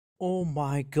Oh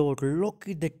my god, look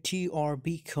at the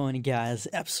TRB coin, guys.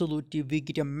 Absolutely, we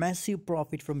get a massive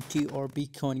profit from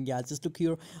TRB coin, guys. Just look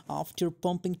here, after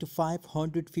pumping to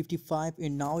 555,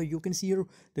 and now you can see here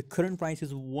the current price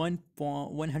is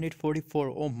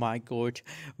 144. Oh my god,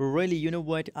 really, you know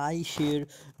what? I share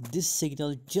this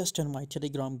signal just on my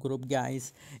Telegram group,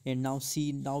 guys, and now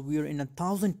see, now we are in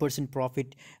 1,000%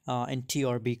 profit in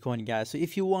TRB coin, guys. So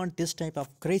if you want this type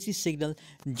of crazy signal,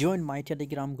 join my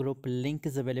Telegram group. Link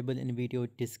is available in video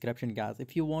description, guys.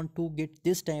 If you want to get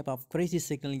this type of crazy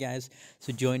signal, guys,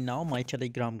 so join now my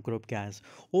Telegram group, guys.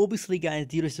 Obviously, guys,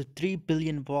 there is a 3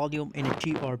 billion volume in a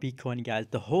TRB coin, guys.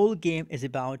 The whole game is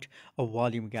about a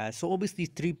volume, guys. So obviously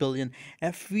 3 billion.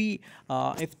 If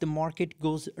the market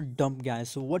goes dump, guys,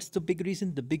 so what's the big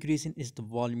reason? The big reason is the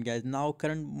volume, guys. Now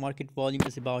current market volume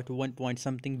is about 1 point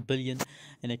something billion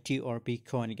in a TRP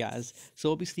coin, guys.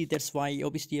 So obviously that's why,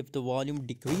 obviously, if the volume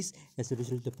decrease, as a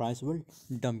result the price will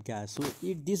dump, guys. So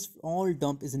if this all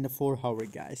dump is in the 4 hour,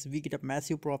 guys, we get a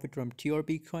massive profit from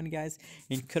TRP coin, guys,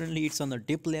 and currently it's on the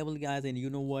dip level, guys. And you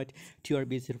know what,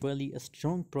 TRP is really a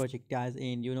strong project, guys,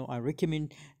 and you know I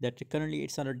recommend that currently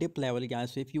it's on a dip level,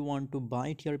 guys. So if you want to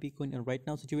buy TRP coin in right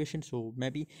now situation, so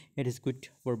maybe it is good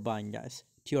for buying, guys,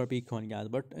 TRP coin, guys.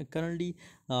 But currently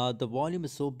the volume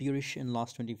is so bearish in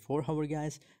last 24 hour,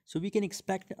 guys, so we can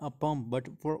expect a pump. But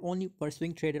for only per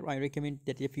swing trader, I recommend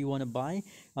that if you want to buy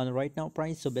on the right now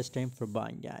price, so best time for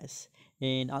buying, guys.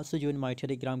 And also join my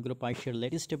Telegram group. I share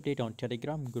latest update on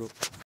Telegram group.